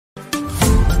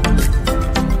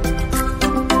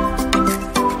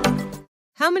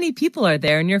How many people are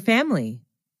there in your family?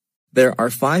 There are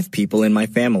 5 people in my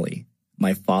family.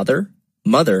 My father,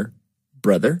 mother,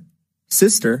 brother,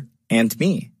 sister, and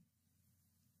me.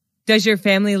 Does your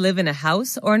family live in a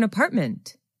house or an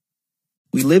apartment?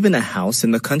 We live in a house in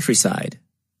the countryside.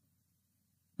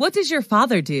 What does your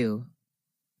father do?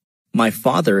 My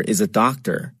father is a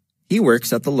doctor. He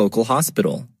works at the local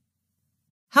hospital.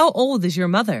 How old is your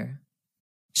mother?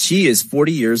 She is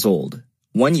 40 years old,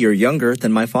 1 year younger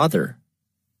than my father.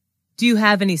 Do you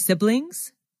have any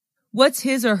siblings? What's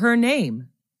his or her name?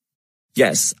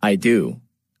 Yes, I do.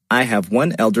 I have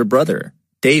 1 elder brother,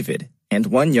 David, and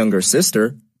 1 younger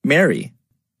sister, Mary.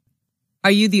 Are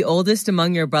you the oldest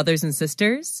among your brothers and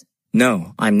sisters?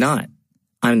 No, I'm not.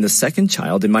 I'm the second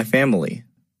child in my family.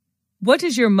 What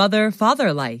is your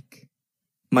mother-father like?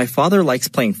 My father likes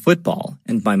playing football,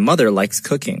 and my mother likes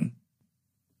cooking.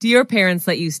 Do your parents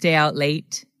let you stay out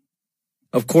late?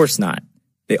 Of course not.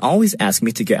 They always ask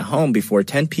me to get home before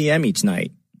 10 p.m. each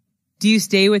night. Do you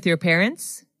stay with your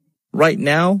parents? Right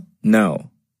now,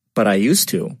 no, but I used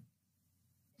to.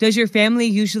 Does your family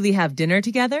usually have dinner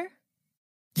together?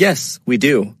 Yes, we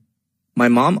do. My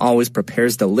mom always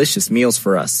prepares delicious meals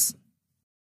for us.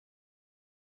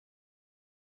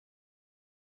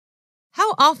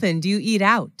 How often do you eat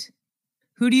out?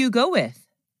 Who do you go with?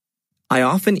 I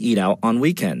often eat out on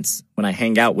weekends when I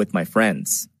hang out with my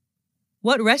friends.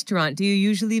 What restaurant do you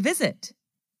usually visit?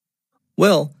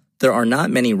 Well, there are not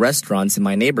many restaurants in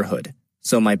my neighborhood,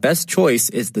 so my best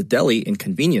choice is the deli in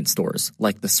convenience stores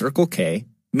like the Circle K,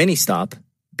 Mini Stop,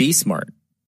 B Smart.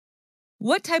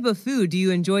 What type of food do you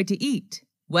enjoy to eat,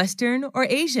 Western or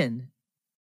Asian?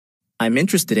 I'm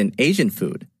interested in Asian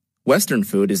food. Western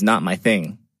food is not my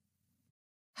thing.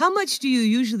 How much do you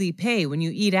usually pay when you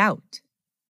eat out?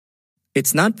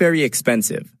 It's not very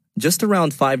expensive, just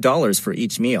around $5 for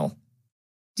each meal.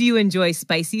 Do you enjoy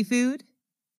spicy food?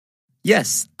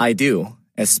 Yes, I do,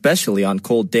 especially on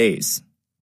cold days.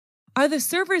 Are the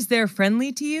servers there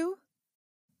friendly to you?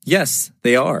 Yes,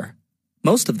 they are.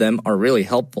 Most of them are really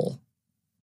helpful.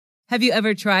 Have you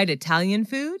ever tried Italian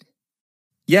food?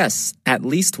 Yes, at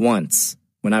least once,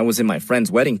 when I was in my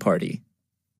friend's wedding party.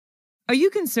 Are you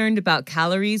concerned about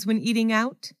calories when eating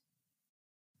out?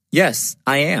 Yes,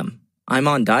 I am. I'm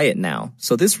on diet now,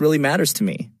 so this really matters to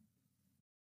me.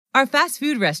 Are fast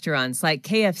food restaurants like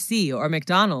KFC or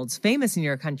McDonald's famous in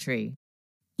your country?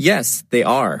 Yes, they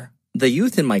are. The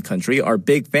youth in my country are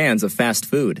big fans of fast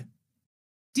food.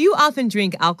 Do you often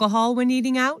drink alcohol when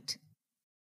eating out?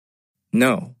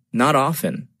 No, not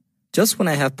often. Just when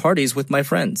I have parties with my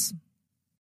friends.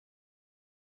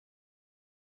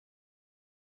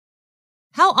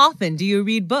 How often do you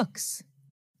read books?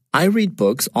 I read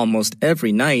books almost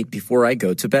every night before I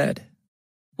go to bed.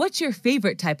 What's your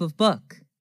favorite type of book?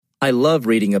 I love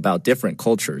reading about different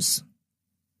cultures.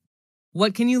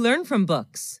 What can you learn from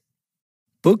books?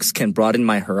 Books can broaden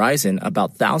my horizon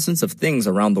about thousands of things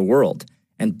around the world,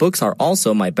 and books are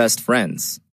also my best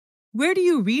friends. Where do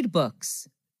you read books?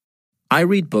 I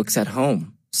read books at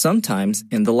home, sometimes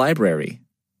in the library.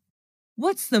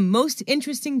 What's the most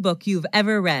interesting book you've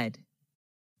ever read?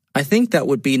 I think that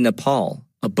would be Nepal,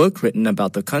 a book written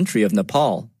about the country of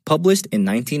Nepal, published in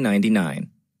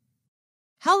 1999.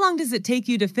 How long does it take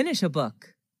you to finish a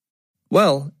book?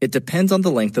 Well, it depends on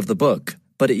the length of the book,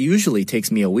 but it usually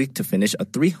takes me a week to finish a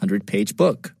 300-page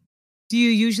book. Do you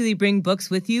usually bring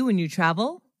books with you when you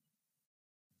travel?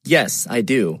 Yes, I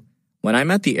do. When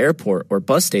I'm at the airport or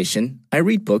bus station, I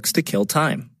read books to kill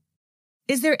time.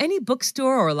 Is there any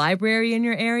bookstore or library in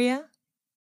your area?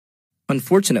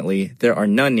 Unfortunately, there are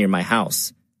none near my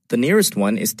house. The nearest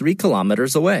one is 3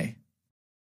 kilometers away.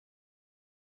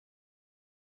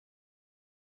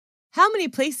 How many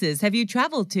places have you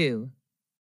traveled to?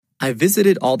 I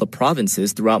visited all the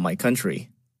provinces throughout my country.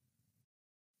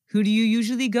 Who do you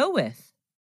usually go with?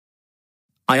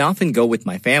 I often go with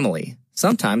my family,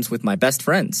 sometimes with my best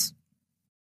friends.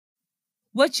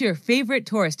 What's your favorite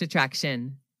tourist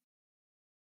attraction?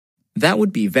 That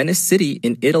would be Venice City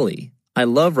in Italy. I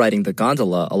love riding the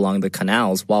gondola along the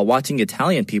canals while watching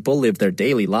Italian people live their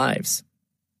daily lives.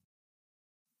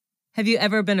 Have you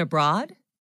ever been abroad?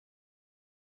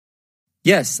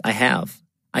 Yes, I have.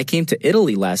 I came to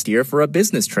Italy last year for a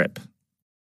business trip.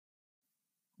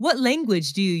 What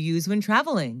language do you use when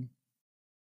traveling?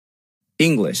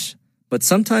 English, but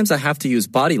sometimes I have to use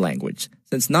body language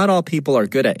since not all people are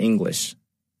good at English.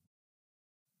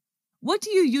 What do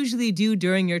you usually do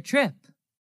during your trip?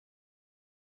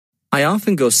 I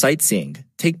often go sightseeing,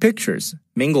 take pictures,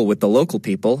 mingle with the local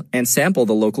people, and sample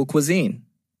the local cuisine.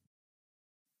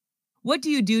 What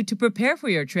do you do to prepare for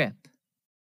your trip?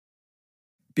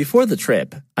 Before the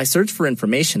trip, I searched for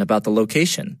information about the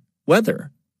location,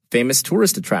 weather, famous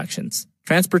tourist attractions,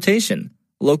 transportation,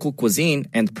 local cuisine,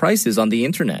 and prices on the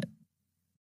internet.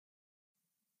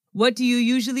 What do you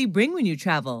usually bring when you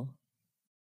travel?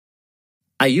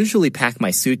 I usually pack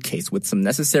my suitcase with some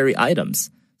necessary items,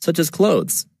 such as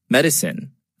clothes,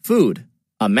 medicine, food,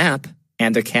 a map,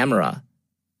 and a camera.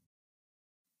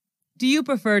 Do you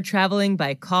prefer traveling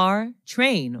by car,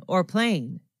 train, or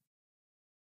plane?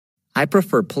 I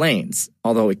prefer planes,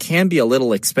 although it can be a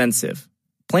little expensive.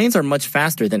 Planes are much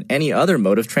faster than any other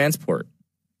mode of transport.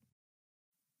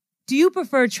 Do you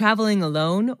prefer traveling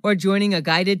alone or joining a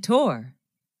guided tour?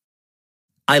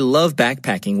 I love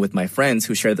backpacking with my friends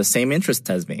who share the same interests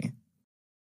as me.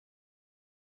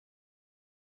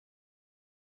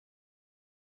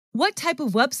 What type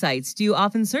of websites do you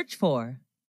often search for?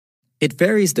 It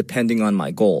varies depending on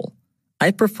my goal.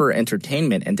 I prefer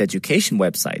entertainment and education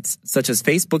websites such as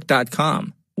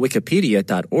Facebook.com,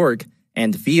 Wikipedia.org,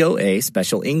 and VOA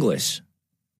Special English.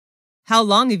 How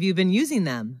long have you been using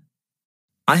them?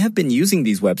 I have been using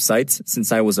these websites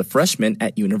since I was a freshman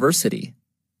at university.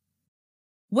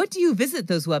 What do you visit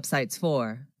those websites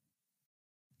for?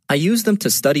 I use them to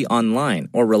study online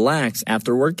or relax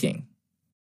after working.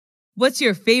 What's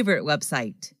your favorite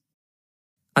website?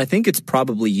 I think it's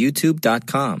probably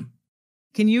YouTube.com.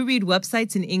 Can you read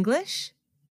websites in English?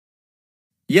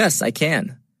 Yes, I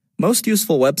can. Most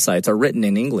useful websites are written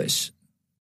in English.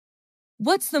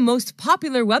 What's the most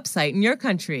popular website in your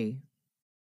country?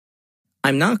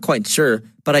 I'm not quite sure,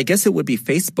 but I guess it would be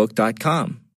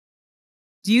Facebook.com.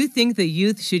 Do you think the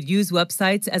youth should use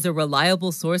websites as a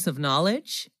reliable source of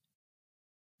knowledge?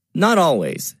 Not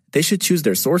always. They should choose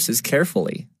their sources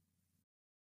carefully.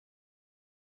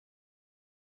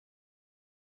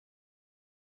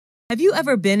 Have you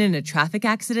ever been in a traffic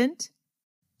accident?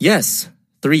 Yes,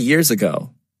 3 years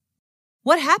ago.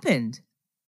 What happened?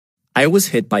 I was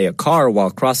hit by a car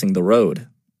while crossing the road.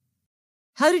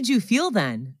 How did you feel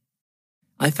then?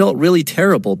 I felt really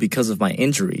terrible because of my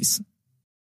injuries.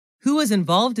 Who was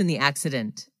involved in the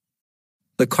accident?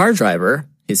 The car driver,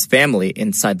 his family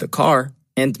inside the car,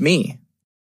 and me.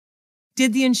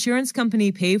 Did the insurance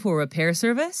company pay for repair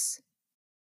service?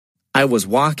 I was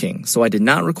walking, so I did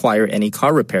not require any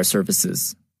car repair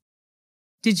services.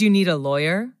 Did you need a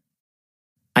lawyer?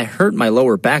 I hurt my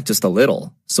lower back just a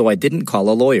little, so I didn't call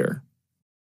a lawyer.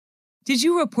 Did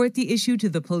you report the issue to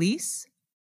the police?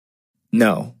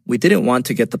 No, we didn't want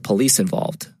to get the police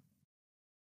involved.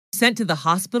 Sent to the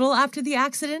hospital after the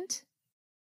accident?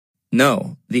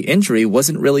 No, the injury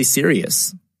wasn't really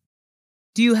serious.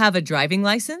 Do you have a driving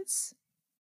license?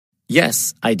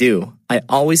 Yes, I do. I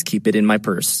always keep it in my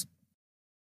purse.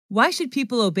 Why should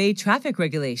people obey traffic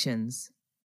regulations?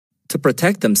 To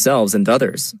protect themselves and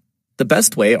others. The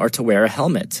best way are to wear a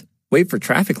helmet, wait for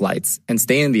traffic lights, and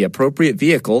stay in the appropriate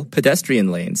vehicle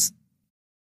pedestrian lanes.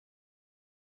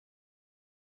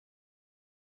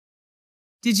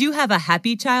 Did you have a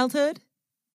happy childhood?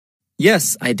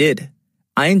 Yes, I did.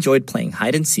 I enjoyed playing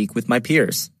hide and seek with my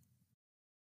peers.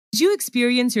 Did you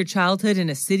experience your childhood in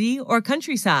a city or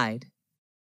countryside?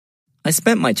 I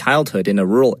spent my childhood in a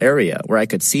rural area where I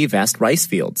could see vast rice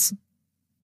fields.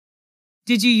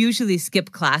 Did you usually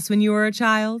skip class when you were a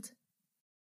child?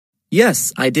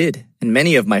 Yes, I did, and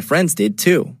many of my friends did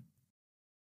too.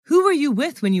 Who were you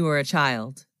with when you were a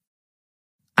child?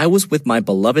 I was with my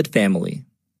beloved family.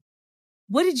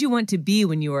 What did you want to be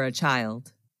when you were a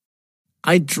child?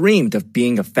 I dreamed of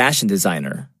being a fashion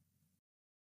designer.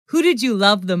 Who did you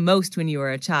love the most when you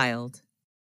were a child?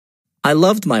 I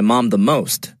loved my mom the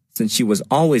most, since she was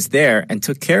always there and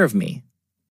took care of me.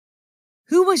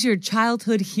 Who was your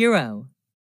childhood hero?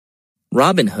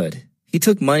 Robin Hood. He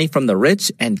took money from the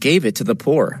rich and gave it to the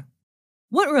poor.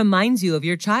 What reminds you of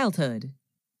your childhood?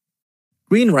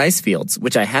 Green rice fields,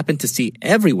 which I happen to see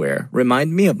everywhere,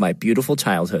 remind me of my beautiful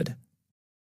childhood.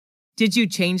 Did you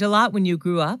change a lot when you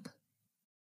grew up?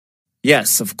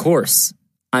 Yes, of course.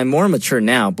 I'm more mature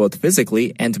now, both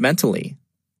physically and mentally.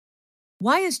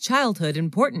 Why is childhood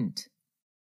important?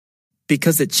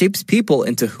 Because it shapes people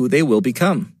into who they will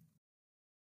become.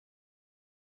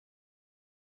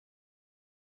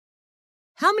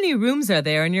 How many rooms are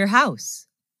there in your house?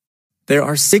 There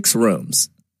are 6 rooms,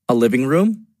 a living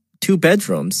room, 2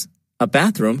 bedrooms, a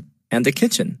bathroom, and a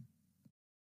kitchen.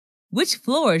 Which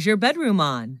floor is your bedroom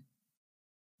on?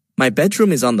 My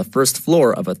bedroom is on the first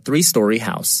floor of a 3-story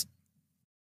house.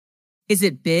 Is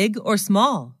it big or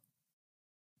small?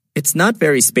 It's not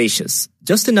very spacious,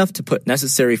 just enough to put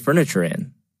necessary furniture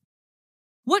in.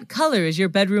 What color is your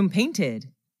bedroom painted?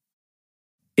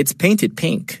 It's painted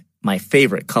pink, my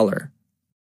favorite color.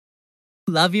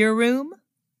 Love your room?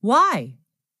 Why?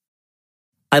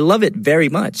 I love it very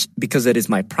much because it is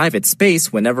my private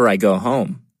space whenever I go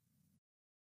home.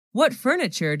 What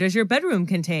furniture does your bedroom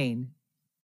contain?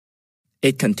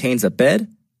 It contains a bed,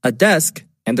 a desk,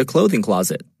 and a clothing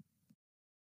closet.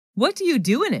 What do you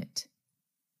do in it?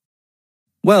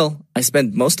 Well, I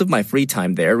spend most of my free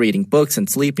time there reading books and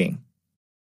sleeping.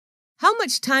 How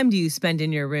much time do you spend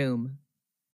in your room?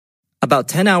 About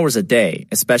 10 hours a day,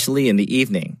 especially in the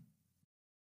evening.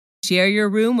 Share your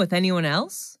room with anyone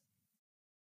else?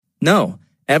 No,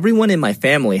 everyone in my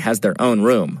family has their own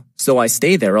room, so I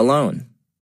stay there alone.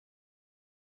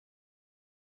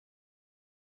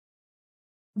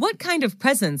 What kind of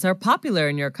presents are popular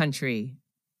in your country?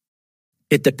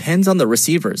 It depends on the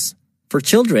receivers. For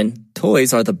children,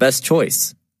 toys are the best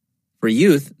choice. For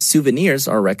youth, souvenirs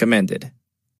are recommended.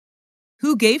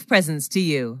 Who gave presents to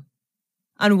you?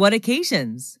 On what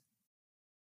occasions?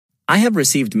 I have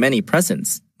received many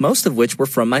presents, most of which were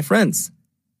from my friends.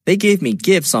 They gave me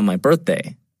gifts on my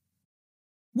birthday.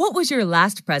 What was your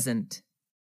last present?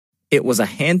 It was a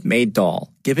handmade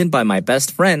doll given by my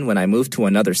best friend when I moved to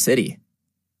another city.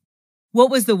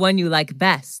 What was the one you like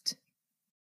best?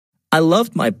 I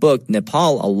loved my book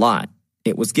Nepal a lot.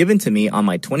 It was given to me on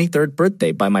my 23rd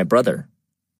birthday by my brother.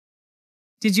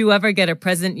 Did you ever get a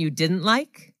present you didn't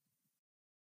like?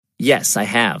 Yes, I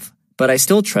have, but I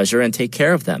still treasure and take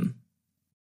care of them.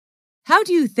 How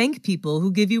do you thank people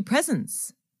who give you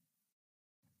presents?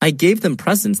 I gave them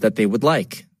presents that they would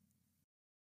like.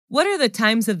 What are the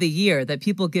times of the year that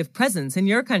people give presents in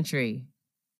your country?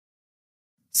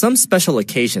 Some special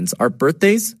occasions are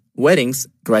birthdays, weddings,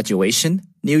 graduation,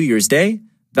 New Year's Day,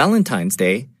 Valentine's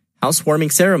Day, housewarming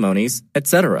ceremonies,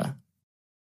 etc.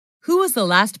 Who was the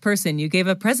last person you gave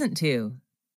a present to?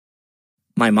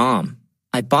 My mom.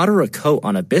 I bought her a coat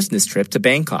on a business trip to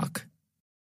Bangkok.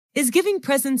 Is giving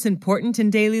presents important in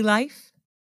daily life?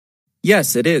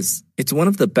 Yes, it is. It's one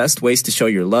of the best ways to show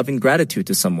your love and gratitude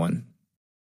to someone.